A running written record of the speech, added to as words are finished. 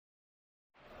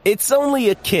It's only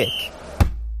a kick,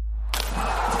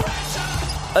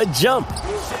 a jump,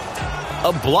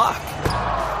 a block.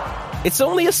 It's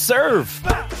only a serve.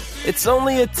 It's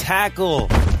only a tackle,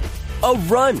 a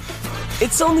run.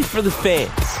 It's only for the fans.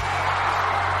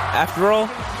 After all,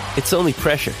 it's only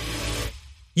pressure.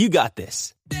 You got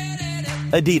this.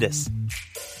 Adidas.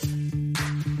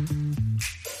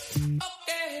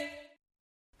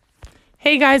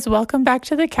 Hey guys, welcome back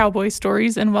to the Cowboy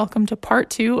Stories and welcome to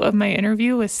part 2 of my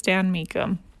interview with Stan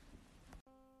Meekum.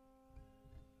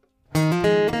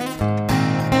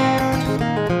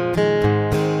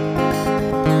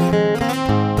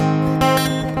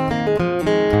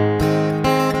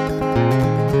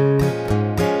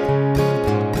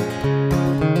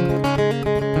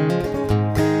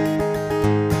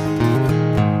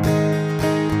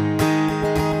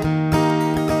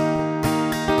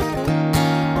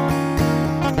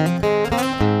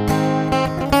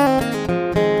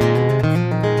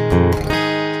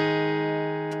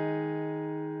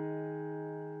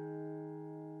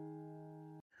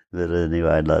 But anyway,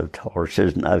 I loved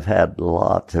horses, and I've had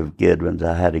lots of good ones.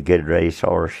 I had a good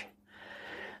racehorse.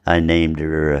 I named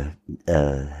her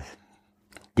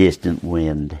Distant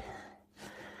Wind.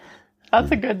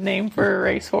 That's a good name for a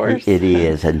racehorse. It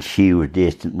is, and she was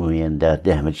Distant Wind.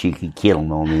 Damn it, she could kill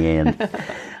him on the end.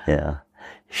 Yeah,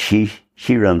 she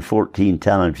run 14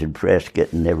 times in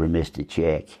Prescott and never missed a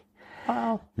check.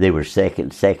 Wow. They were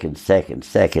second.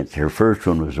 Her first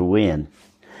one was a win.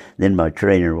 Then my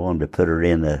trainer wanted to put her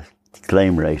in a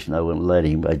claim race, and I wouldn't let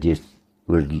him. I just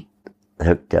was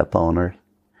hooked up on her.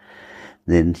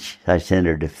 Then I sent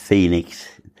her to Phoenix.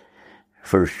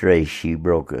 First race, she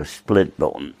broke a split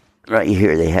bone. Right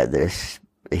here, they have this.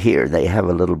 Here, they have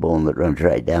a little bone that runs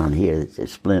right down here. It's a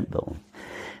splint bone.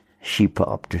 She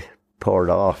popped part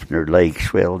off, and her leg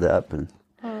swelled up, and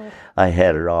I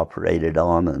had her operated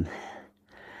on,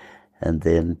 and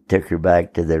then took her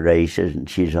back to the races, and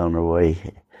she's on her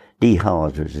way. Dee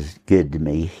Hawes was as good to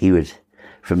me. He was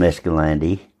from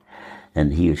Escalante,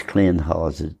 and he was Clint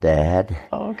Hawes' dad.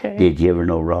 Okay. Did you ever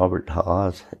know Robert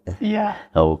Hawes? Yeah.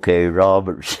 Okay,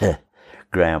 Robert's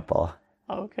grandpa.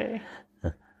 Okay.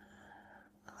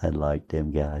 I liked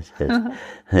them guys.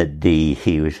 Dee,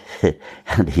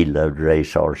 he loved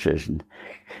racehorses, and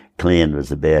Clint was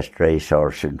the best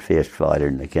racehorse and fist fighter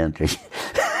in the country.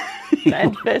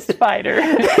 And fist fighter.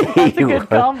 That's a good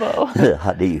combo.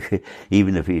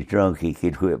 Even if he's drunk, he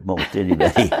could whip most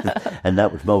anybody. And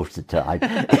that was most of the time.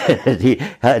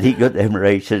 He'd go to them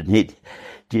races, and he'd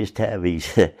just have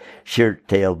his shirt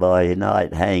tail by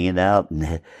night hanging out,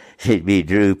 and he'd be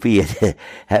droopy and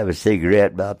have a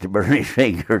cigarette about to burn his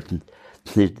fingers. And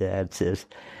his dad says,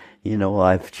 you know,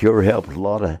 I've sure helped a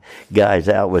lot of guys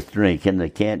out with drinking. They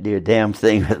can't do a damn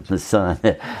thing with my son.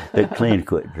 But Clint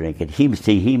quit drinking.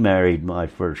 He married my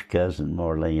first cousin,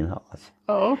 Marlene Hawes.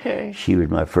 Oh, okay. She was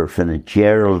my first one. And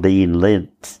Geraldine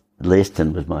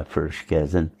Liston was my first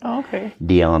cousin. Oh, okay.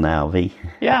 Dion Alvey.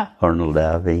 Yeah. Arnold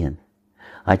Alvey. And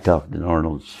I talked at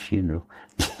Arnold's funeral.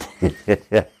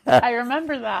 I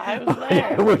remember that. I was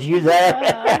there. Was you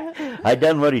there? I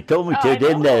done what he told me to,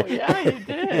 didn't I? Yeah, you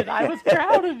did. I was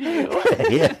proud of you.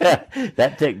 Yeah,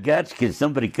 that took guts, because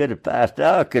somebody could have passed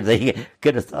out, because they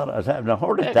could have thought I was having a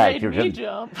heart attack. It made me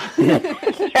jump.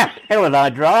 Yeah, when I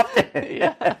dropped it.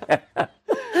 Yeah.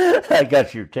 I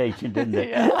got your attention, didn't I?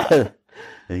 Yeah.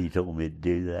 And he told me to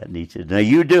do that, and he said, now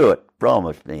you do it.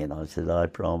 Promise me. And I said, I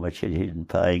promise you. Hidden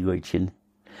language. And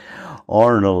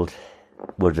Arnold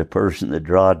was a person that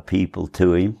drawed people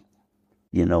to him.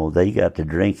 You know, they got to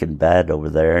drinking bad over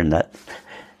there,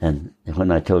 and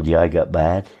when I told you I got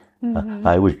bad,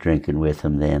 I was drinking with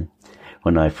him then.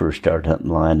 When I first started hunting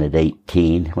line at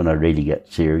 18, when I really got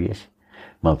serious,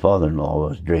 my father-in-law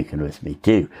was drinking with me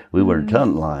too. We weren't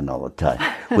hunting line all the time.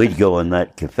 We'd go in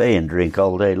that cafe and drink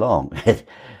all day long.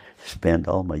 Spend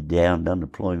all my down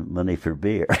unemployment money for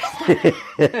beer,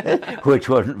 which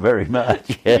wasn't very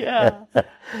much. Yeah.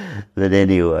 But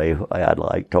anyway, I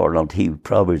liked Arnold. He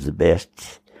probably was the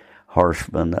best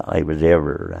horseman I was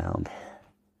ever around.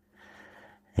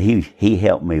 He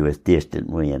helped me with Distant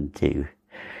Wind too,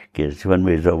 because when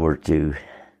we was over to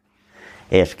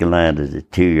Escalante as a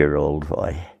 2-year-old,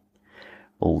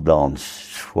 old Don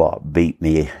Swap beat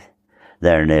me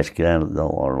there in Escalante.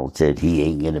 Arnold said he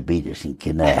ain't going to beat us in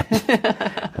Kanab.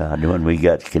 And when we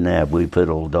got to Kanab, we put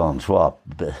old Don Swap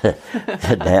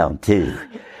down too.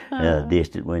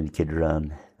 Distant Wind could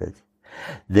run. But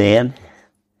then,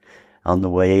 on the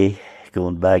way,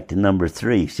 going back to number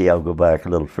 3, see, I'll go back a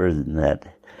little further than that.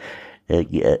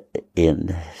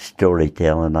 In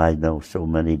storytelling, I know so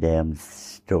many damn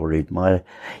stories. My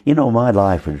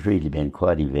life has really been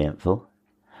quite eventful.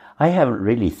 I haven't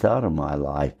really thought of my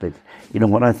life, but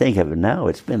when I think of it now,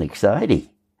 it's been exciting.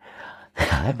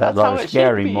 I've had a lot of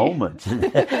scary moments.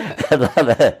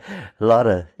 a lot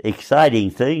of exciting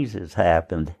things has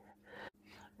happened.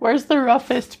 Where's the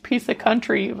roughest piece of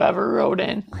country you've ever rode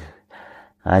in?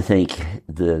 I think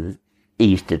the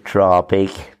east of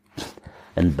Tropic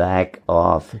and back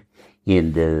off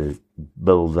into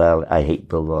Bull Valley. I hate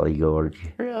Bull Valley Gorge.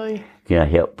 Really? I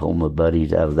helped pull my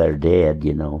buddies out of their dead,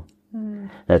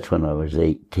 That's when I was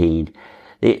 18.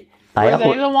 Were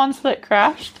they the ones that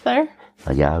crashed there?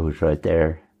 Yeah, I was right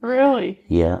there. Really?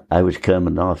 Yeah, I was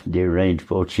coming off Deer Range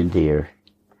poaching deer.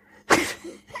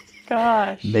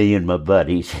 Gosh. Me and my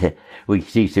buddies, we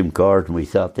see some cars and we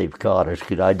thought they've caught us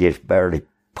because I just barely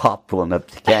popped one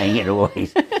up the canyon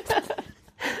ways.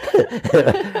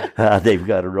 They've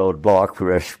got a roadblock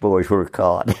for us boys were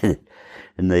caught.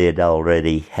 And they had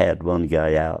already had one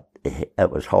guy out.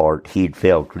 That was Hart. He'd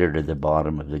fell clear to the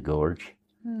bottom of the gorge.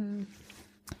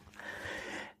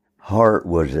 Hart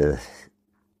was a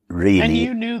really... And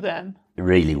you knew them?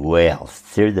 Really well.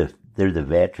 They're the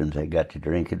veterans I got to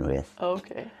drinking with.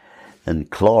 Okay. And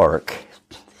Clark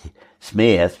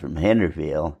Smith from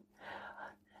Henryville,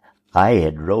 I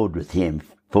had rode with him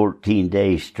 14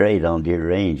 days straight on Deer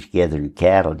Range gathering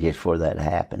cattle just before that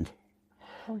happened.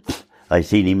 I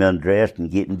seen him undressed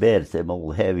and get in bed with them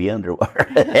old heavy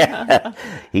underwear.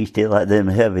 He still had them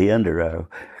heavy underwear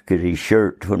because his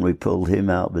shirt, when we pulled him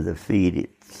out with the feet,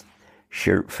 his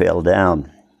shirt fell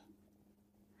down.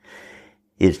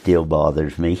 It still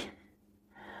bothers me.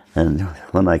 And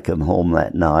when I come home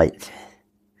that night,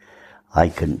 I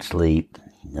couldn't sleep.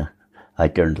 I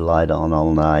turned the light on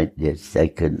all night. I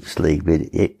couldn't sleep.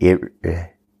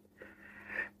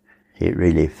 It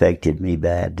really affected me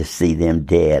bad to see them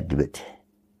dead, but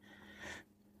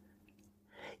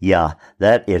yeah,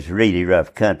 that is really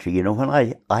rough country. When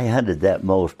I hunted that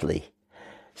mostly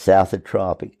south of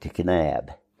Tropic to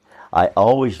Kanab, I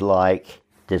always like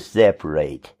to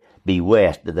separate, be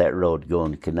west of that road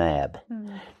going to Kanab,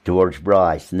 towards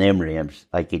Bryce and them rims.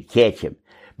 I could catch them,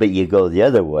 but you go the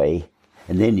other way,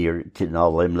 and then you're to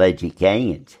all them ledgy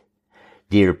canyons,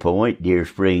 Deer Point, Deer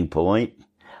Spring Point.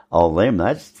 All them,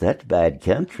 that's bad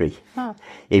country. Huh.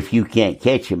 If you can't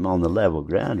catch them on the level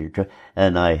ground,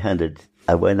 and I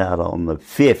went out on the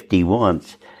 50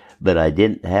 once, but I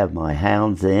didn't have my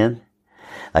hounds then.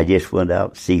 I just went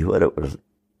out to see what it was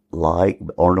like.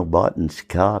 Arnold Botton's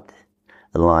caught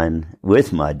a line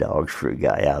with my dogs for a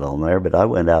guy out on there, but I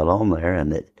went out on there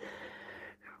and it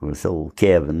was old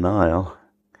Kevin Nile.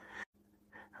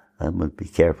 I'm going to be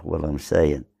careful what I'm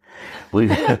saying. We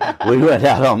went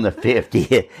out on the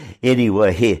 50.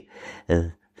 Anyway,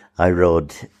 I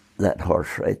rode that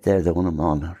horse right there, the one I'm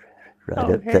on,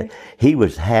 up there. He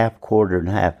was half quarter and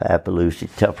half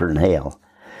Appaloosa, tougher than hell.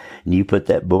 And you put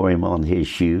that borium on his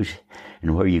shoes,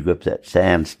 and where you go up that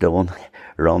sandstone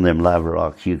or on them lava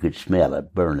rocks, you could smell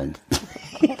it burning.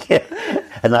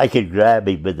 And I could grab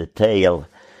him by the tail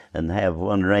and have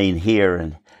one rein here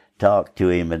and talk to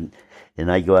him, and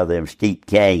I'd go out of them steep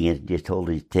canyons and just hold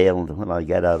his tail, and when I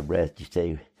got out of breath, just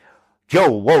say,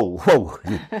 "Joe, whoa, whoa."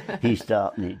 He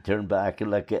stopped and he'd turn back and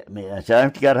look at me. I said,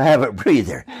 "I've got to have a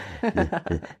breather."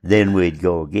 Then we'd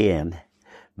go again.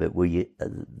 But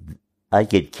I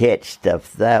could catch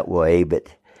stuff that way,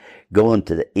 but going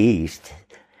to the east,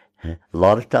 a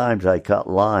lot of times I caught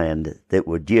lion that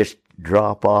would just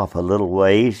drop off a little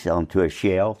ways onto a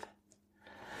shelf.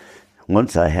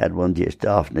 Once I had one just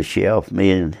off the shelf,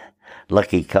 me and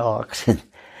Lucky Cox, and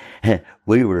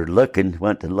we were looking,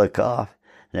 went to look off,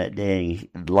 and that dang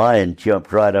lion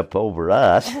jumped right up over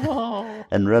us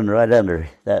and run right under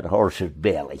that horse's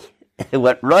belly. It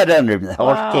went right under him. The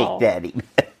horse kicked at him.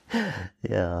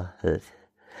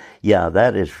 Yeah,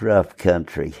 that is rough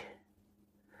country.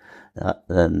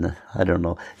 And I don't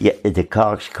know. Yeah, the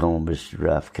Coxcomb is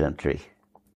rough country.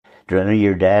 Under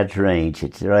your dad's range,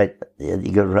 it's right.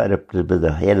 You go right up to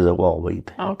the head of the wall weep.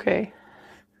 Okay.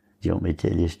 Do you want me to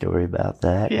tell you a story about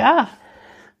that? Yeah.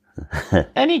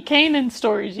 Any Canaan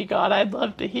stories you got, I'd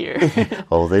love to hear.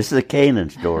 Oh, this is a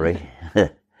Canaan story.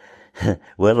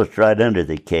 Well, it's right under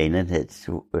the Canaan. It's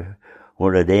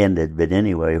where it ended. But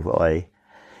anyway,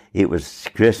 it was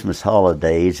Christmas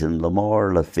holidays, and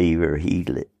Lamar Lefevre, he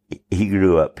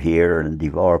grew up here, and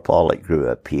DeVar Pollock grew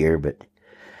up here, but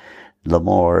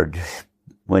Lamar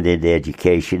went into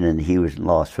education, and he was in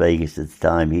Las Vegas at the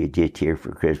time. He was just here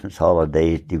for Christmas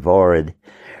holidays. DeVar had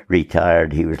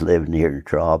retired. He was living here in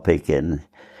Tropic, and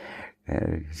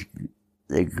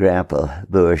the Grandpa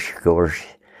Bush, of course,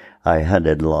 I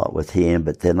hunted a lot with him,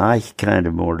 but then I kind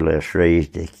of more or less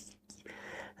raised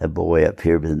a boy up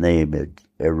here by the name of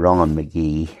Ron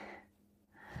McGee.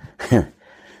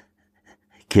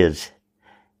 because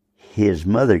his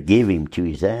mother gave him to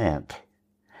his aunt.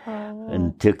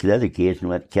 And took the other kids and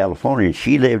went to California. And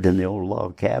she lived in the old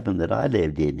log cabin that I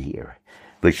lived in here.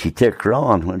 But she took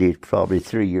Ron when he was probably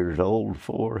 3 years old,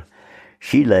 4.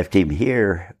 She left him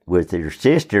here with her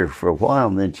sister for a while,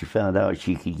 and then she found out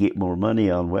she could get more money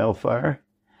on welfare.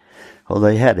 Well,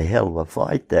 they had a hell of a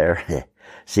fight there.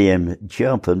 See him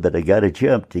jumping, but I got to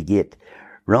jump to get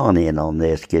Ron in on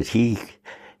this because he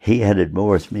had it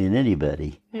more with me than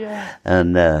anybody. Yeah.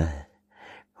 And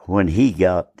when he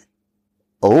got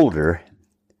older,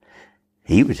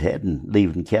 he was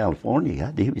leaving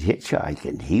California. He was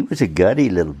hitchhiking. He was a gutty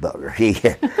little bugger.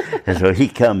 And so he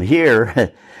come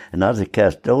here, and I was a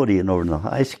custodian over in the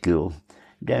high school.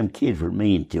 Damn kids were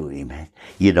mean to him.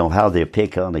 You know how they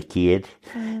pick on a kid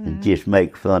and just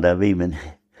make fun of him. And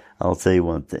I'll say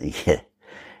one thing.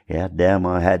 Yeah, damn,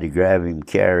 I had to grab him,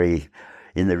 carry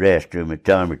in the restroom a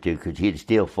time or two because he'd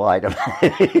still fight him.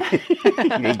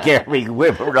 He'd carry me,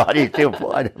 whip him around, he'd still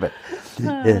fight him.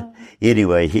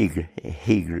 Anyway,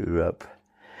 he grew up.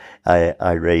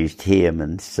 I raised him,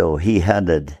 and so he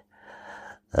hunted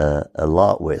a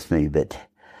lot with me. But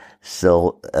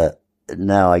so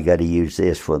now I got to use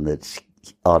this one that's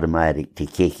automatic to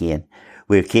kick in.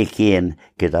 We'll kick in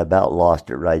because I about lost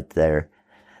it right there.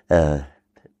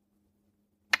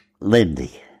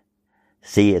 Lindy.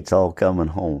 See, it's all coming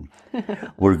home.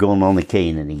 We're going on the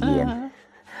Canaan again.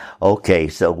 Okay,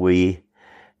 so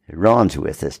Ron's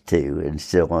with us too, and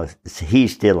so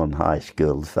he's still in high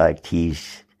school. In fact,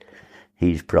 he's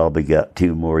probably got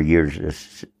 2 more years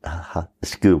of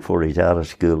school before he's out of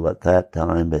school at that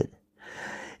time. But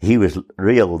he was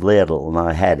real little, and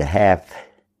I had a half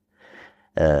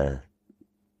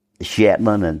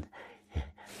Shetland, and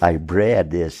I bred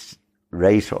this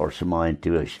racehorse of mine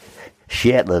to a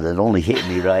Shetland that only hit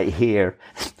me right here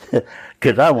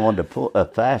because I wanted to pull a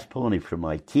fast pony for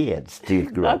my kids to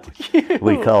grow up.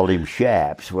 We called him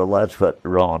Shaps. Well, that's what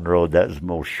Ron rode. That was the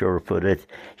most sure-footed.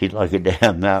 He's like a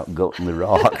damn mountain goat in the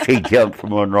rocks. He jumped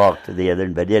from one rock to the other.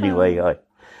 But anyway,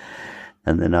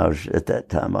 and then at that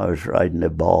time, I was riding a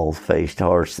bald-faced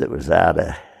horse that was out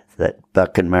of that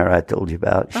bucking mare I told you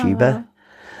about, Sheba,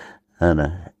 and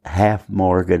a half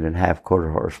Morgan and half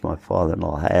quarter horse my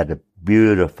father-in-law had, a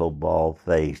beautiful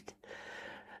bald-faced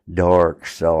dark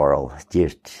sorrel.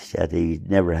 Just said he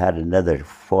never had another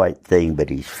white thing but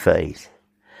his face.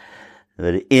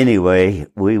 But anyway,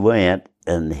 we went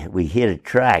and we hit a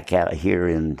track out here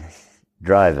in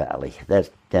Dry Valley. That's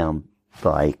down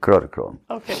by Crotacron.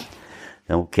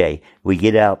 Okay. We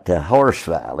get out to Horse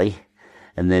Valley,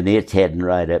 and then it's heading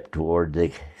right up toward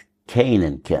the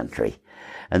Canaan country.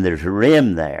 And there's a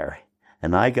rim there.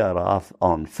 And I got off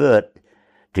on foot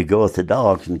to go with the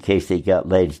dogs in case they got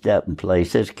ledged up in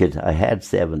places, because I had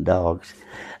 7 dogs,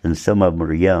 and some of them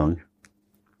were young.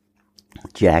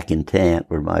 Jack and Tant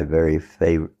were my very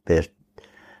favorite, best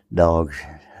dogs.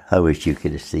 I wish you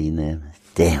could have seen them.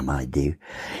 Damn, I do.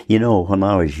 You know, when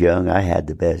I was young, I had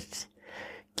the best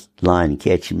line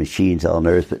catching machines on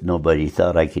earth, but nobody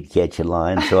thought I could catch a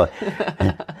line. So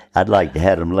I'd like to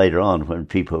have them later on when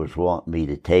people was wanting me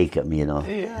to take them, you know.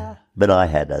 Yeah. But I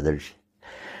had others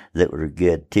that were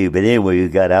good too. But anyway, we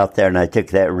got out there and I took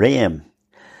that rim.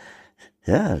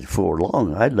 Yeah, before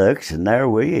long I looked, and there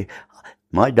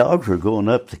my dogs were going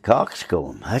up the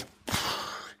Coxcomb.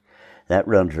 That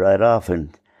runs right off,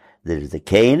 and there's the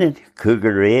Canaan,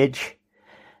 Cougar Ridge,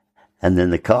 and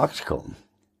then the Coxcomb.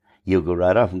 You'll go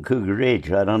right off from Cougar Ridge,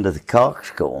 right onto the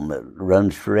Coxcomb. It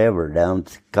runs forever down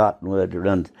to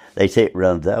Cottonwood. They say it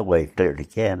runs that way clear to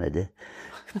Canada.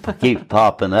 Keeps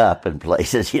popping up in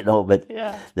places, you know, but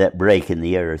that break in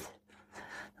the earth.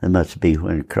 That must be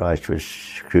when Christ was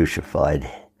crucified.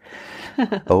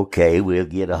 Okay, we'll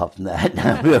get off that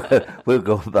now. We'll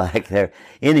go back there.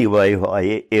 Anyway,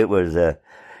 it was a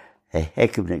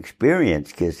heck of an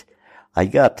experience, because I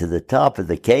got to the top of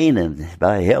the Canaan.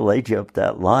 By hell, they jumped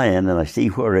that lion, and I see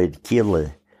where they'd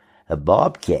killed a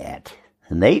bobcat,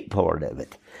 and ate part of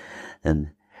it. And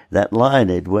that lion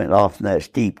had went off in that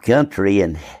steep country,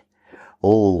 and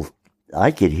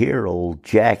I could hear old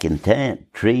Jack and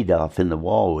Tant treed off in the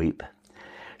wall weep.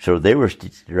 So they were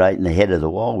right in the head of the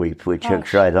wall weep, which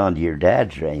hooks right onto your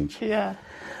dad's range. Yeah.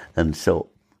 And so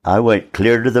I went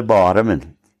clear to the bottom,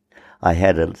 and I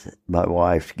had my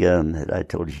wife's gun that I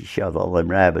told you she shot all them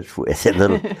rabbits with, a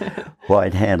little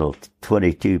white-handled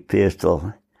 .22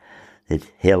 pistol.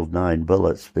 It held 9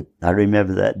 bullets, but I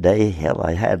remember that day, hell,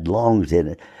 I had longs in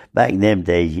it. Back in them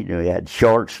days, you know, you had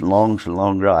shorts and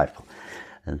long rifle.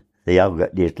 And they all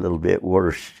got just a little bit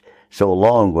worse. So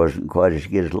long wasn't quite as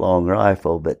good as long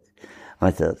rifle, but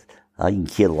I thought, I can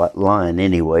kill that lion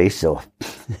anyway, so,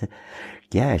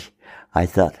 gosh, I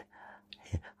thought,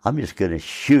 I'm just going to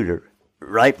shoot her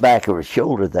right back of her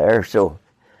shoulder there, so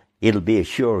it'll be a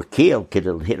sure kill, because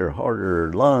it'll hit her harder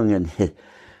her lung, and,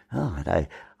 and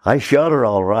I shot her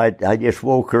all right. I just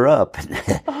woke her up.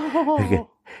 Oh.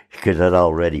 Because I'd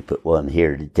already put one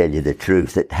here, to tell you the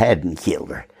truth, that hadn't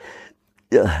killed her.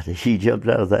 She jumped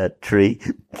out of that tree.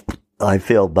 I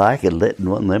fell back and lit in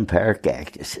one of them pear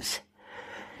cactuses.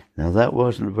 Now, that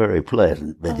wasn't very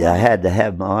pleasant, but I had to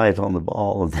have my eyes on the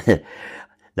ball. And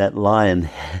that lion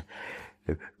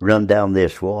run down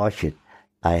this wash. And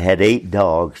I had 8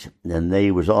 dogs, and they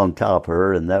was on top of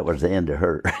her, and that was the end of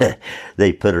her.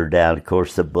 They put her down. Of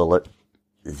course, the bullet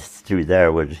through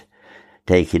there was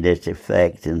taking its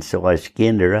effect, and so I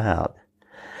skinned her out.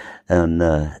 And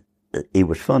it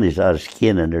was funny as I was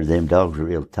skinning her, them dogs were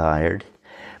real tired.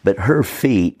 But her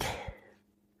feet,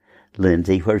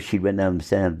 Lindsay, where she went down the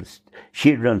sand,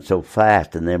 she'd run so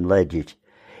fast in them ledges,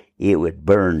 it would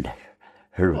burn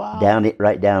her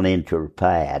right down into her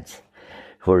pads,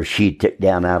 where she took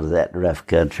down out of that rough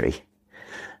country.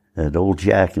 And old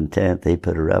Jack and Tant, they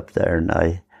put her up there, and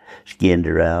I skinned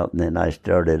her out, and then I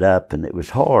started up, and it was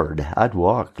hard. I'd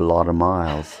walked a lot of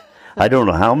miles. I don't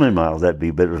know how many miles that'd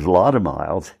be, but it was a lot of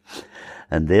miles.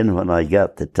 And then when I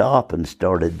got the top and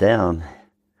started down,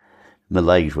 my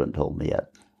legs wouldn't hold me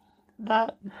up.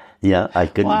 Yeah, I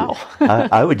couldn't. Wow.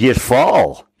 I would just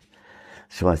fall.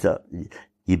 So I thought,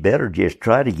 you better just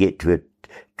try to get to a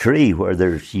tree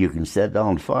where you can set it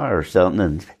on fire or something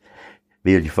and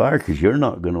build your fire, because you're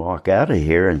not going to walk out of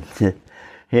here. And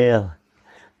yeah,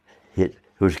 it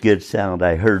was good sound.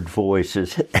 I heard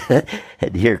voices,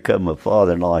 and here come my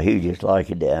father-in-law. He just like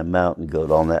a damn mountain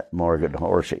goat on that Morgan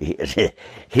horse.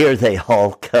 Here they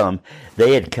all come.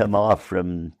 They had come off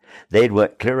from, they'd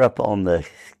went clear up on the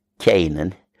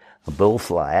Canaan, a bull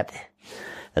flat,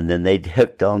 and then they'd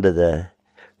hooked onto the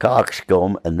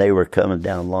Coxcomb, and they were coming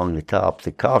down along the top of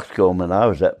the Coxcomb, and I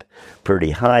was up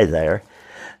pretty high there,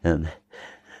 and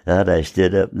that I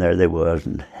stood up, and there they was,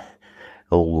 and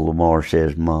old Lamar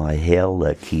says, my hell,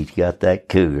 look, he's got that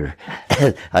cougar.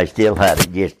 I still had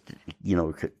it just,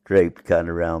 draped kind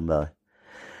of around my,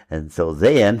 and so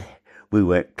then we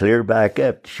went clear back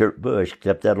up to Shirt Bush,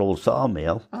 except that old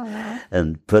sawmill,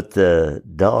 and put the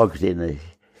dogs in the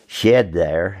shed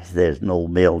there. There's an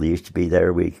old mill that used to be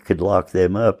there. We could lock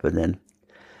them up, and then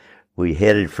we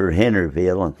headed for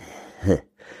Hennerville, and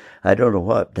I don't know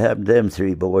what happened to them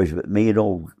 3 boys, but me and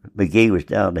old McGee was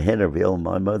down to Hennerville, and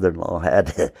my mother-in-law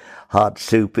had hot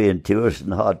soup into us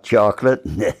and hot chocolate,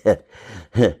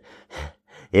 and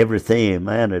everything a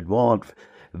man would want.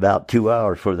 About 2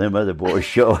 hours for them other boys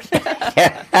showed.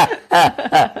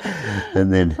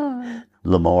 And then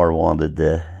Lamar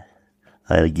wanted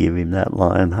I give him that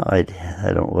lion hide.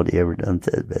 I don't know what he ever done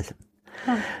to it, but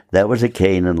that was a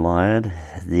Canaan lion.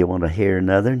 Do you want to hear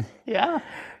another one? Yeah.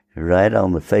 Right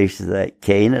on the face of that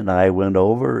Canaan, I went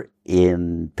over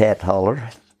in Pat Holler.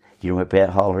 Do you know what Pat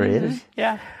Holler is?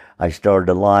 Yeah. I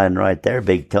started a lion right there,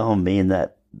 Big Tom, me and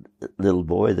that little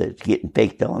boy that's getting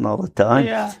picked on all the time.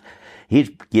 Yeah. He's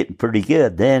getting pretty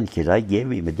good then, because I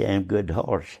gave him a damn good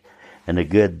horse and a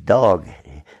good dog.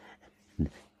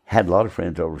 Had a lot of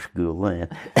friends over school then.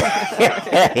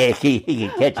 he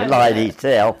could catch a lion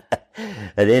himself.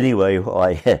 But anyway,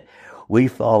 we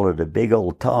followed a big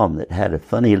old Tom that had a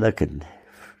funny-looking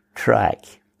track.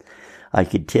 I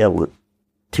could tell that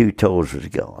 2 toes was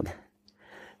gone.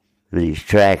 But his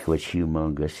track was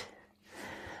humongous.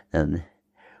 And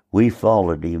we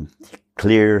followed him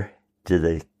clear to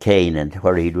the Canaan,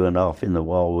 where he'd run off in the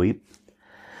wall weep.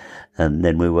 And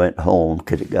then we went home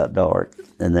because it got dark.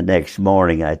 And the next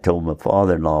morning I told my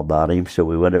father-in-law about him, so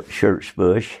we went up to Shirts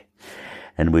Bush,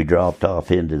 and we dropped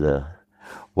off into the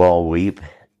wall weep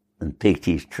and picked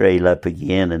his trail up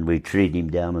again, and we treated him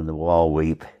down in the wall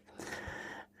weep.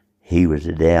 He was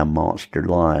a damn monster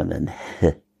lion,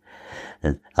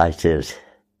 and I says,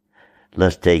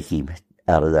 let's take him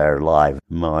out of there alive.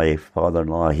 My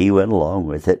father-in-law, he went along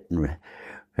with it, and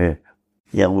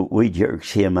we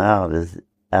jerked him out of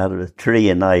the tree,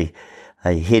 and I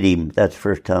hit him. That's the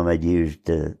first time I'd used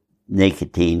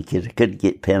nicotine, because I couldn't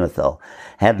get pentothal.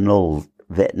 Had an old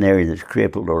veterinarian that's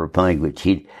crippled, or a penguin.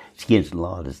 He'd against the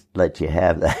law to let you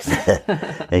have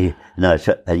that. No,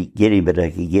 so I didn't get him, but I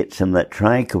could get some of that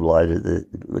tranquilizer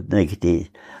with nicotine.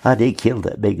 I did kill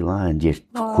that big lion just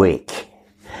quick,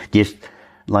 just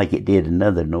like it did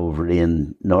another one over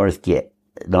in North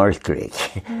Creek.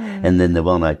 And then the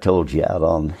one I told you out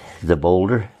on the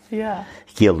boulder. Yeah.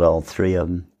 Killed all 3 of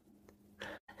them.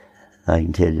 I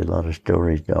can tell you a lot of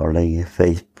stories, darling,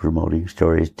 faith-promoting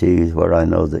stories too, where I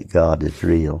know that God is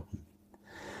real.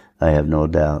 I have no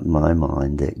doubt in my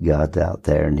mind that God's out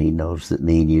there and He knows that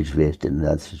me and you's visiting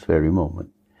that's this very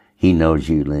moment. He knows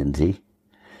you, Lindsay,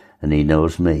 and He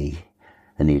knows me,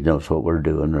 and He knows what we're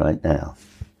doing right now.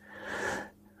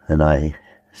 And I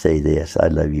say this, I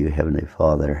love you, Heavenly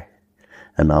Father,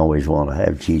 and I always want to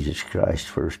have Jesus Christ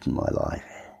first in my life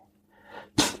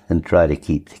and try to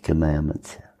keep the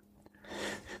commandments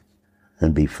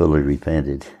and be fully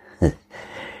repented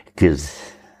because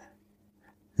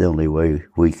the only way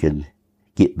we can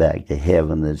get back to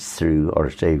heaven is through our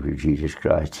Savior Jesus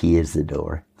Christ. He is the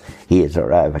door. He is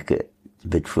our advocate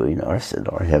between us and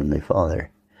our Heavenly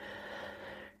Father.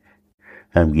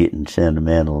 I'm getting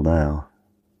sentimental now.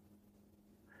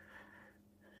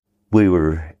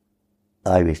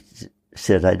 I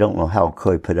said, I don't know how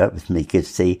Coy put up with me, because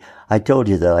see, I told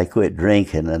you that I quit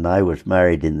drinking and I was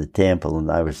married in the temple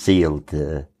and I was sealed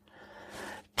to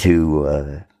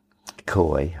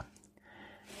Coy.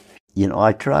 You know,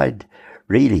 I tried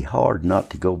really hard not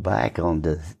to go back on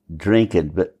to drinking,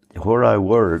 but where I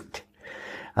worked,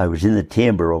 I was in the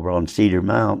timber over on Cedar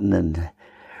Mountain, and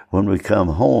when we come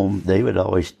home, they would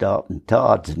always stop in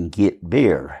Todd's and get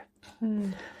beer.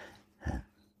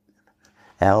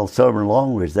 Al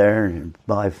Summerlong was there, and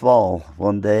by fall,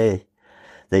 one day,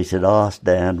 they said,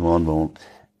 Stan, one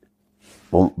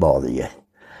won't bother you.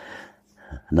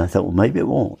 And I thought, well, maybe it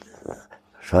won't.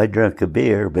 So I drank a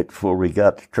beer, but before we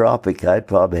got to Tropic, I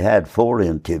probably had 4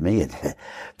 into me. And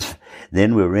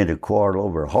then we were in a quarrel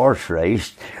over a horse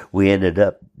race. We ended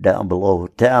up down below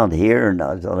town here, and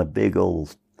I was on a big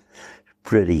old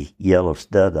pretty yellow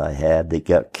stud I had that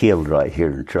got killed right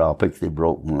here in Tropic. They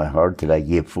broke my heart that I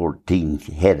give 14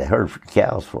 head of Hereford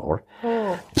cows for.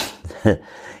 Oh.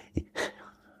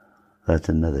 That's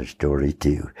another story,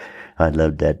 too. I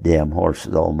loved that damn horse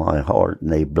with all my heart,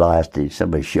 and they blasted.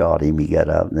 Somebody shot him. He got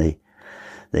out, and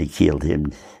they killed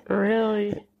him.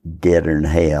 Really? Deader than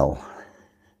hell.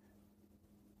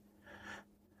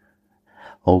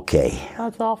 Okay.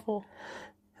 That's awful.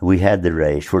 We had the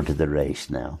race. We're to the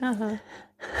race now.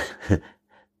 Uh-huh.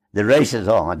 The race is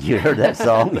on. You heard that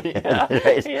song?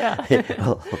 Yeah.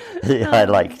 I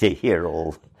like to hear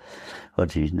old,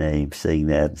 what's his name, sing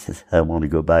that. I want to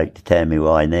go back to Tammy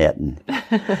Wynette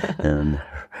and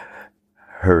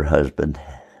her husband.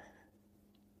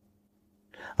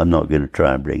 I'm not going to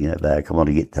try and bring that back. I want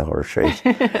to get the horse race.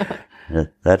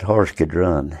 That horse could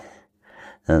run.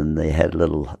 And they had a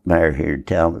little mare here in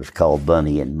town that was called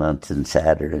Bunny and Munson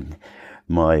Satter. And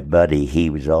my buddy,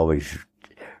 he was always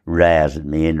razzing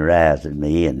me,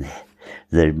 and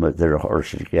their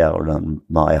horses got on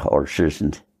my horses.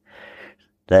 And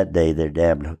that day, their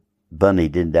damn Bunny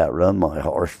didn't outrun my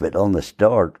horse, but on the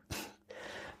start,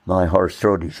 my horse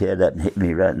throwed his head up and hit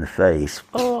me right in the face.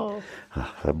 Oh.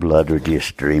 The blood was just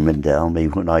streaming down me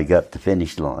when I got to the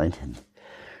finish line.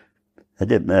 It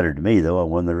didn't matter to me, though. I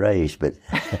won the race, but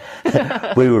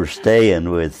we were staying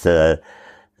with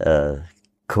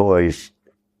Coy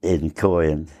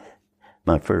and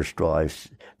my first wife's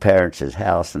parents'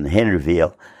 house in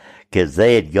Henryville, because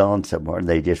they had gone somewhere and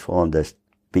they just wanted us to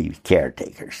be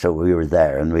caretakers. So we were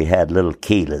there, and we had little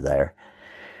Keela there.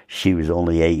 She was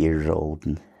only 8 years old,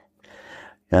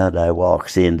 and I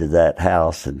walks into that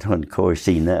house, and when Coy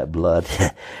seen that blood,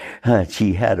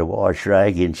 she had a wash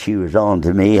rag, and she was on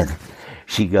to me, and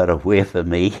she got a whiff of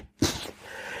me.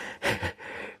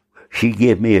 She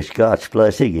gave me a Scotch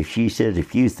blessing. If she said,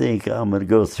 if you think I'm going to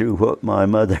go through what my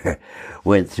mother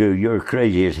went through, you're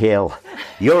crazy as hell.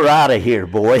 You're out of here,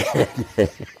 boy.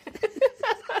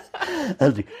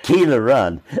 And Keela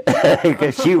run,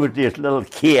 because she was just a little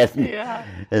kid. Yeah.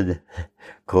 And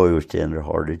Coy was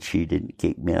tender-hearted. She didn't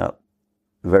kick me out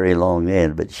very long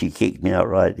then, but she kicked me out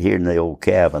right here in the old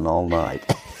cabin all night.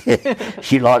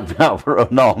 She locked me out for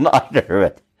an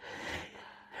all-nighter.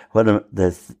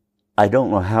 I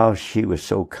don't know how she was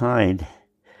so kind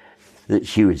that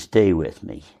she would stay with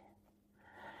me.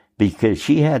 Because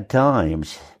she had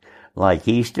times, like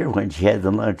Easter, when she had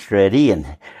the lunch ready,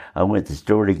 and I went to the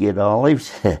store to get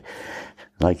olives,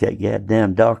 like that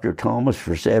goddamn Dr. Thomas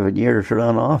for 7 years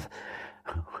run off.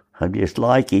 I'm just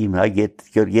like him. I go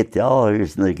to get the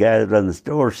olives, and the guy that runs the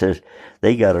store says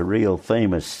they got a real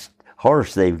famous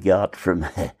horse they've got from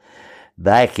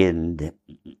back in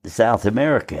South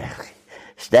America,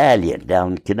 stallion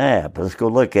down in Kanab. Let's go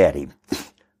look at him.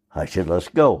 I said, let's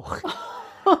go.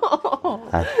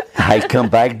 I come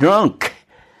back drunk.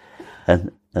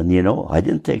 And you know, I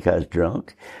didn't think I was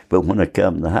drunk, but when I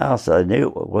come to the house, I knew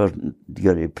it wasn't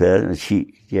going to be pleasant.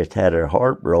 She just had her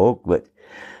heart broke, but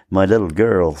my little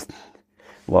girl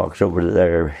walks over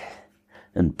there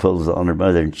and pulls on her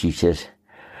mother, and she says,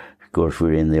 Of course, we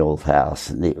were in the old house,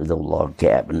 and it was an old log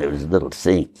cabin. There was a little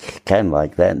sink, kind of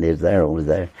like that, and it was there, over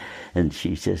there. And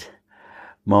she says,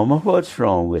 Mama, what's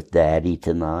wrong with Daddy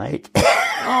tonight?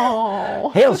 Oh.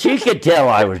 Hell, she could tell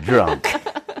I was drunk.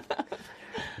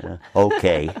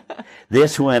 Okay.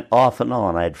 This went off and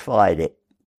on. I'd fight it.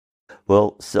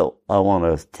 Well, so I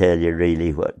want to tell you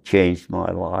really what changed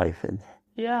my life. And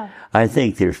Yeah. I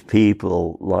think there's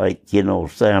people like,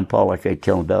 Sam Pollock, I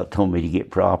told me to get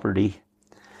property.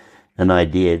 And I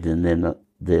did, and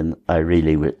then I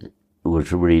really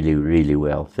was really, really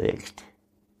well fixed.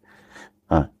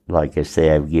 Like I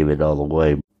say, I've given it all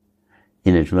away.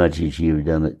 Inasmuch as you've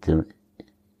done it to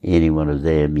any one of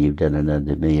them, you've done it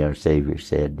unto me, our Savior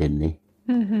said, didn't he?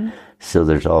 Mm-hmm. So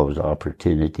there's always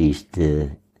opportunities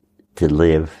to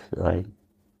live. Like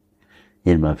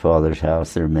in my Father's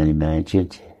house, there are many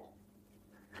mansions.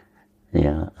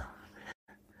 Yeah.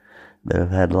 But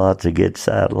I've had lots of good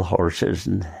saddle horses,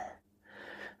 and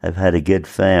I've had a good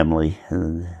family,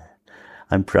 and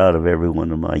I'm proud of every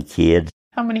one of my kids.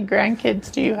 How many grandkids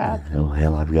do you have? Oh,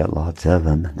 hell, I've got lots of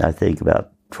them. I think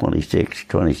about 26,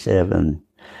 27.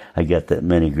 I got that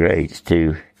many greats,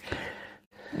 too.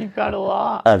 You've got a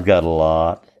lot. I've got a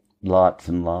lot. Lots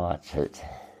and lots.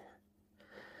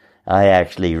 I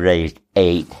actually raised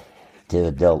 8 to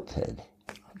adulthood.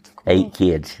 Cool. 8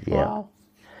 kids, yeah. Wow.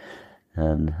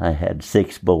 And I had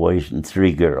 6 boys and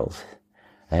 3 girls.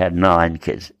 I had 9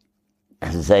 because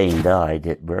Zane died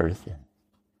at birth.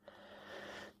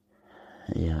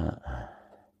 Yeah.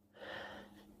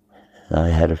 I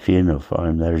had a funeral for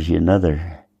him. There's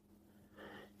another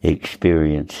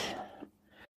experience.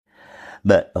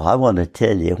 But I want to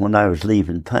tell you, when I was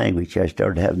leaving Panguitch, I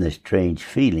started having this strange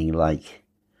feeling like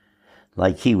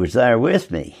he was there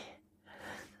with me.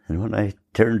 And when I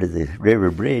turned to the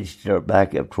river bridge, start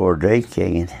back up toward Drake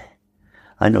King,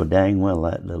 I know dang well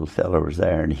that little fella was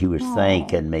there, and he was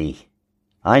thanking me.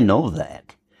 I know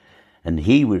that. And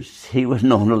he wasn't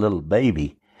no little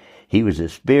baby. He was a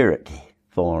spirit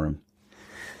for him.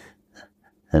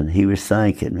 And he was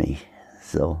thanking me.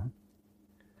 So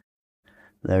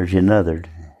there's another.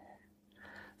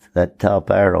 That top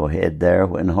arrowhead there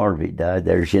when Harvey died,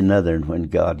 there's another when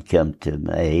God come to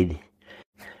my aid.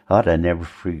 Ought I never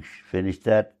finished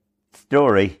that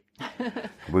story.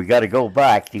 We got to go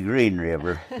back to Green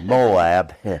River,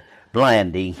 Moab,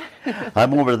 Blanding.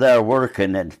 I'm over there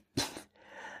working,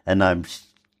 and I'm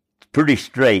pretty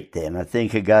straight then. I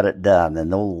think I got it done.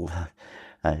 And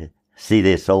I see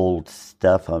this old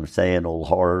stuff I'm saying,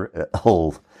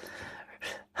 old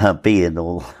Humpy and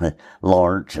old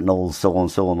Lawrence and old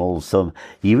so-and-so and old so.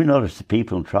 You ever notice the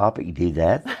people in Tropic do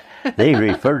that? They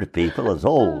refer to people as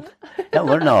old. No,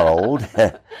 they're not old.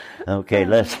 Okay,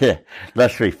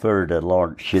 let's refer to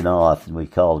Lawrence Chenault, and we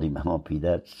called him Humpy.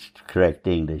 That's correct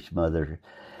English, Mother,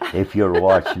 if you're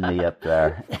watching me up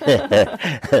there.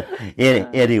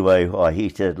 Anyway, he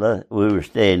said, we were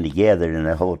staying together in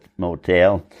a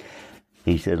motel.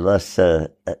 He said, let's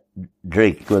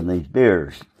drink one of these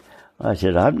beers. I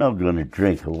said, I'm not going to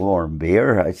drink a warm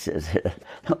beer. I said,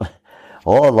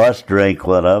 let's drink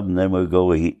one of them, then we'll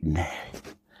go eating.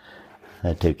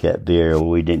 I took that beer,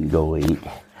 we didn't go eat.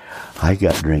 I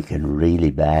got drinking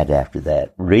really bad after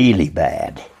that, really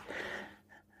bad.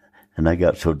 And I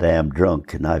got so damn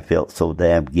drunk, and I felt so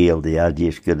damn guilty, I was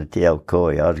just going to tell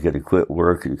Coy I was going to quit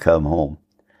work and come home.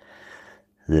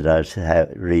 That I was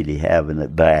really having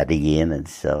it bad again, and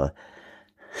so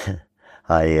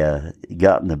I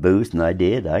got in the booth, and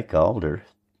I called her.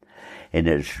 And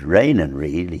it's raining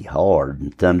really hard,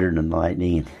 and thundering and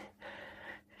lightning. And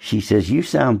she says, you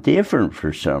sound different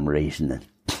for some reason. And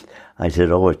I said,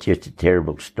 it's just a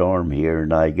terrible storm here,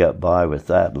 and I got by with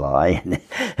that lie.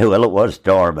 Well, it was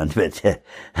storming, but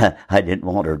I didn't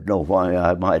want her to know why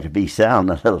I might be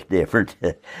sounding a little different.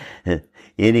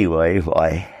 Anyway,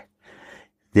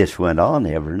 this went on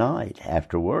every night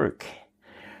after work.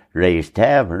 Ray's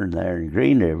Tavern there in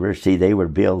Green River, see, they were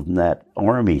building that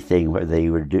army thing where they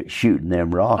were shooting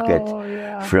them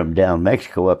rockets from down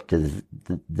Mexico up to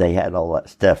they had all that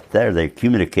stuff there. They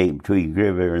communicating between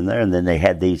Green River and there, and then they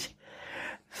had these. In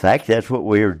fact, that's what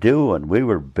we were doing. We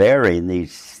were burying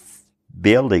these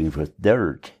buildings with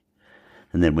dirt,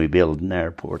 and then we built an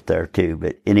airport there too.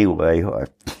 But anyway,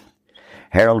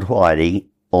 Harold Whiting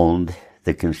owned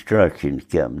the construction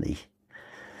company.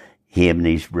 Him and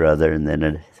his brother, and then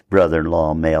a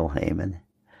brother-in-law, Mel Heyman.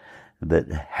 But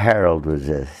Harold was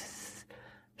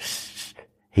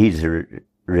he's the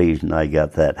reason I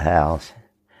got that house,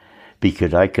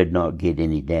 because I could not get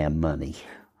any damn money.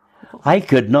 I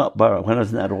could not borrow, when I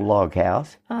was in that old log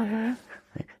house,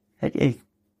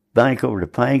 bank over to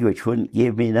Panguitch wouldn't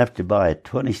give me enough to buy a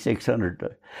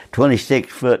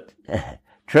 26-foot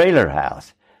trailer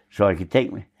house so I could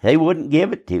take me. They wouldn't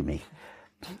give it to me.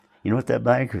 You know what that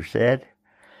banker said?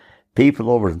 People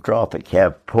over in Tropic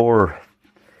have poor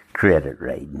credit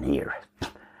rating here.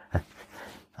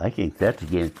 I think that's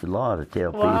against the law to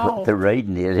tell people what the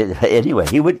rating is. Anyway,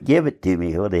 he wouldn't give it to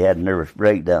me. Well, he had a nervous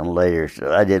breakdown later,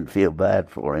 so I didn't feel bad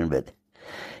for him, but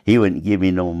he wouldn't give me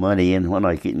no money. And when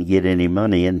I couldn't get any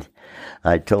money, and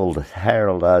I told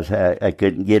Harold I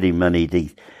couldn't get him money to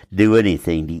do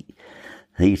anything.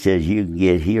 He says,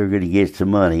 you're going to get some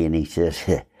money. And he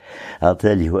says, I'll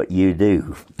tell you what you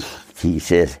do. He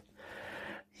says,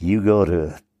 you go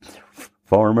to a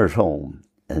farmer's home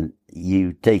and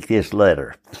you take this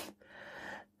letter.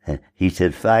 And he said,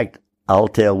 in fact, I'll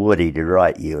tell Woody to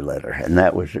write you a letter. And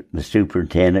that was the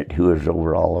superintendent who was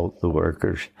over all of the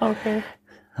workers. Okay.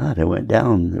 I went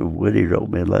down, Woody wrote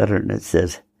me a letter, and it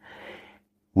says,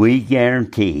 we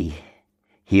guarantee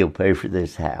he'll pay for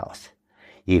this house.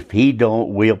 If he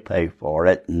don't, we'll pay for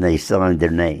it. And they signed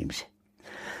their names.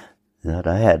 That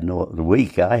I had the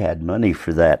week I had money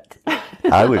for that.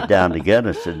 I was down to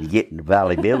Gunnison getting the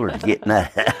Valley Builders, getting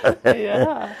that.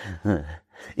 Yeah.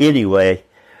 Anyway,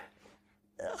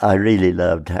 I really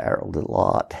loved Harold a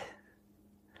lot.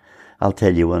 I'll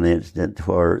tell you one incident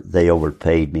where they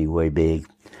overpaid me way big.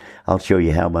 I'll show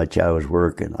you how much I was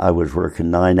working. I was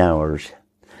working 9 hours,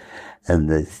 and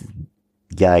the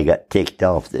guy got ticked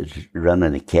off that's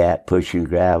running a cat, pushing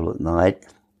gravel at night.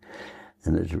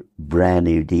 And there's a brand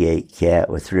new D8 cat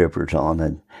with rippers on,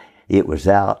 and it was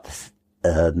out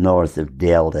north of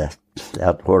Delta,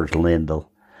 out towards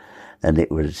Lindell, and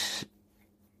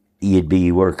you'd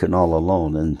be working all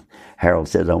alone. And Harold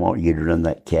said, I want you to run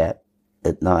that cat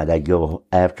at night. I'd go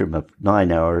after him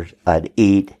 9 hours, I'd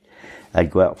eat,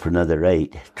 I'd go out for another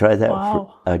 8. Try that.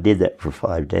 Wow. I did that for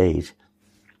 5 days.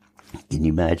 Can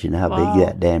you imagine how big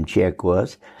that damn check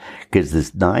was? Because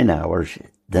this 9 hours,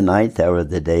 the 9th hour of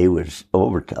the day was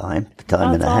overtime,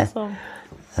 time and a half. Awesome.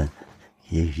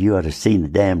 You ought to have seen the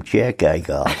damn check I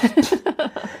got.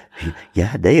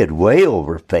 Yeah, they had way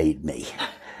overpaid me.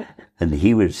 And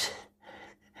we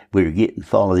were getting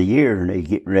fall of the year, and they were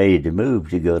getting ready to move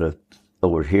to go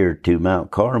over here to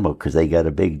Mount Carmel, because they got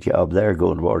a big job there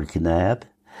going toward Kanab.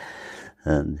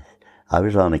 And I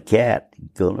was on a cat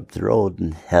going up the road,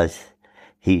 and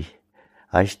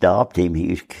I stopped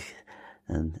him.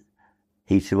 And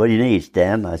he said, what do you need,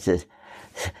 Stan? I said,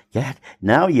 God,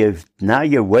 now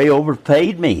you're way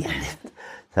overpaid me.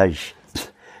 I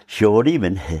showed him,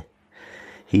 and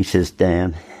he says,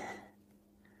 Stan,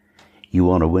 you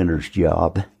want a winter's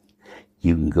job?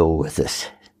 You can go with us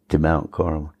to Mount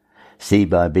Carmel. See,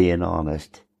 by being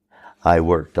honest, I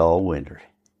worked all winter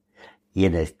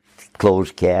in a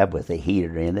closed cab with a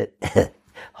heater in it,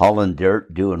 hauling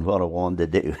dirt, doing what I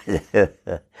wanted to do.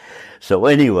 So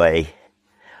anyway,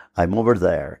 I'm over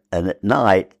there, and at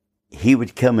night, he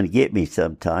would come and get me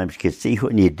sometimes, because see,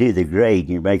 when you do the grade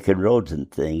and you're making roads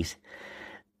and things,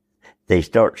 they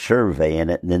start surveying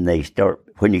it, and then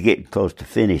when you're getting close to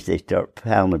finish, they start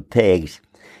pounding pegs,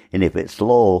 and if it's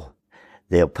low,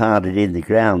 they'll pound it in the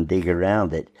ground, dig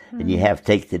around it, and you have to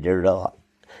take the dirt off.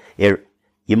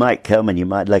 You might come and you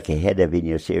might look ahead of you, and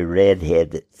you'll see a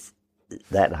redhead that's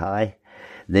that high,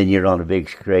 then you're on a big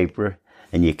scraper,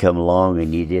 and you come along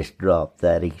and you just drop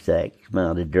that exact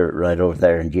amount of dirt right over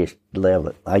there and just level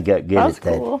it. I got good at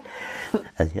that. Cool.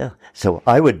 Yeah. So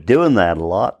I was doing that a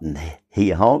lot, and he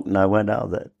honked, and I went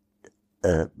out of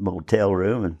the motel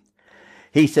room, and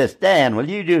he says, Stan, will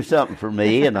you do something for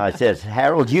me? And I says,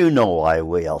 Harold, you know I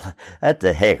will. That's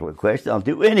a heck of a question. I'll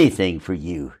do anything for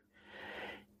you.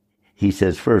 He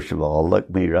says, first of all, look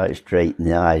me right straight in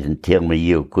the eyes and tell me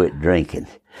you'll quit drinking.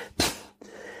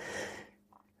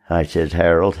 I says,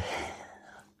 Harold,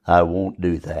 I won't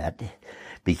do that,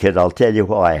 because I'll tell you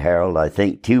why, Harold. I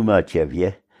think too much of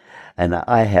you, and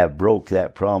I have broke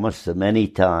that promise so many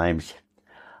times.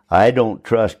 I don't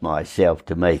trust myself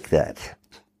to make that.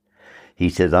 He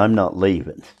says, I'm not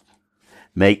leaving.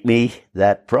 Make me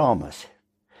that promise.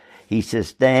 He says,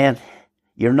 Stan,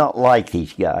 you're not like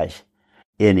these guys.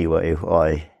 Anyway,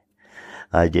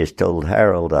 I just told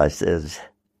Harold, I says,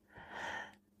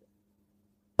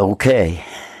 okay.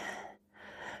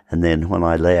 And then when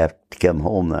I left to come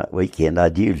home that weekend,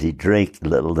 I'd usually drink a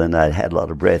little. Then I had a lot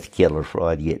of breath killer before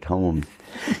I'd get home,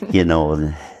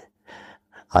 and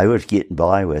I was getting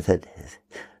by with it.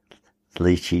 At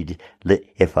least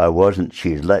if I wasn't,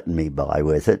 she's letting me by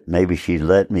with it. Maybe she's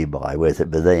letting me by with it,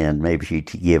 but then maybe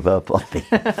she'd give up on me.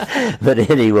 But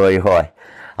anyway,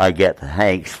 I got the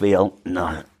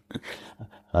Hanksville.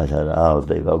 I thought, oh,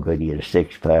 babe, I'll go and get a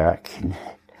 6-pack.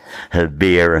 of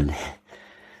beer, and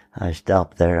I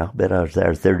stopped there. I bet I was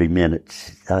there 30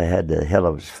 minutes. I had the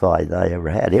hellest fight I ever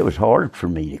had. It was hard for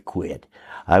me to quit.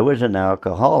 I was an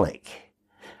alcoholic.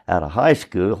 Out of high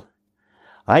school,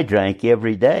 I drank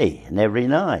every day and every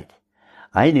night.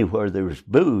 I knew where there was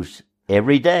booze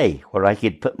every day, where I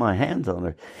could put my hands on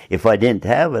it. If I didn't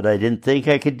have it, I didn't think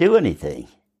I could do anything.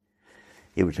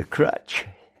 It was a crutch.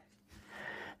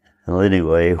 Well,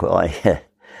 anyway,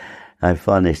 I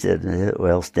finally said,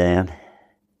 well, Stan,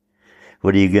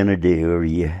 what are you going to do? Or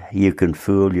you can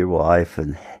fool your wife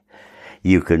and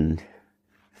you can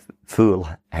fool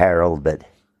Harold, but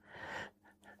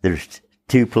there's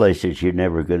two places you're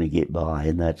never going to get by,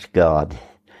 and that's God.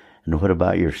 And what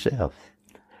about yourself?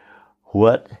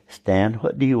 Stan,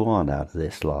 what do you want out of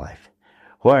this life?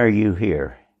 Why are you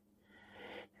here?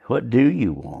 What do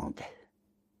you want?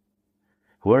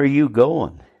 Where are you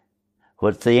going?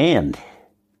 What's the end?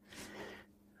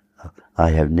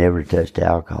 I have never touched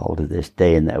alcohol to this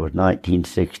day, and that was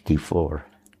 1964.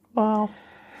 Wow.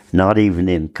 Not even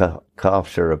in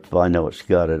cough syrup. If I know it's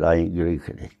got it, I ain't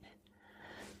drinking it.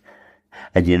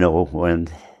 And you know, when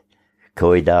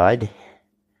Coy died,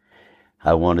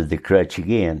 I wanted the crutch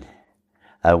again.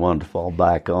 I wanted to fall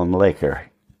back on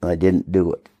liquor. I didn't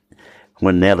do it.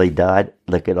 When Nellie died,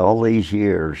 look at all these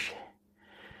years.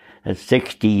 At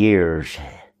 60 years,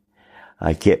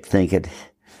 I kept thinking,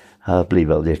 I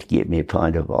believe I'll just get me a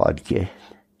pint of vodka.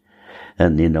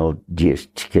 And, you know,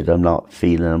 just because I'm not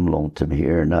feeling I'm lonesome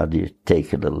here, and I'll just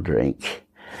take a little drink.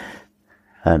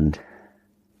 And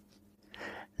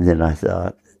then I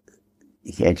thought,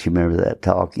 can't you remember that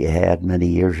talk you had many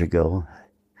years ago?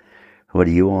 What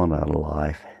do you want out of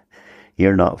life?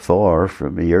 You're not far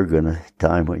from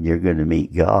time when you're going to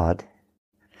meet God.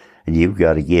 And you've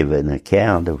got to give an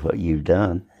account of what you've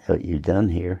done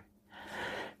here.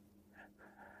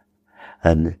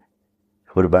 And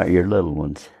what about your little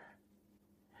ones?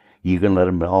 You going to let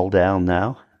them all down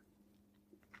now?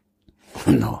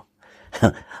 No,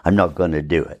 I'm not going to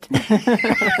do it.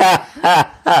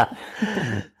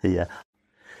 Yeah.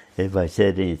 If I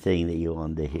said anything that you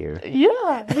wanted to hear.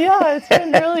 Yeah, it's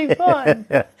been really fun.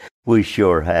 We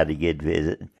sure had a good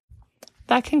visit.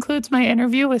 That concludes my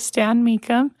interview with Stan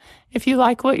Meekum. If you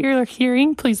like what you're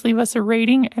hearing, please leave us a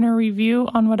rating and a review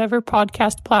on whatever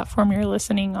podcast platform you're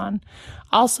listening on.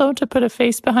 Also, to put a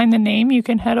face behind the name, you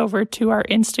can head over to our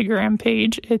Instagram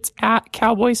page. It's at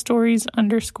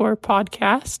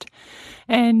cowboystories_podcast.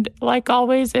 And like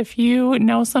always, if you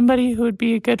know somebody who would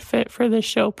be a good fit for this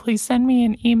show, please send me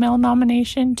an email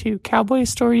nomination to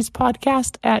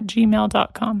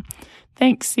cowboystoriespodcast@gmail.com.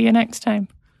 Thanks. See you next time.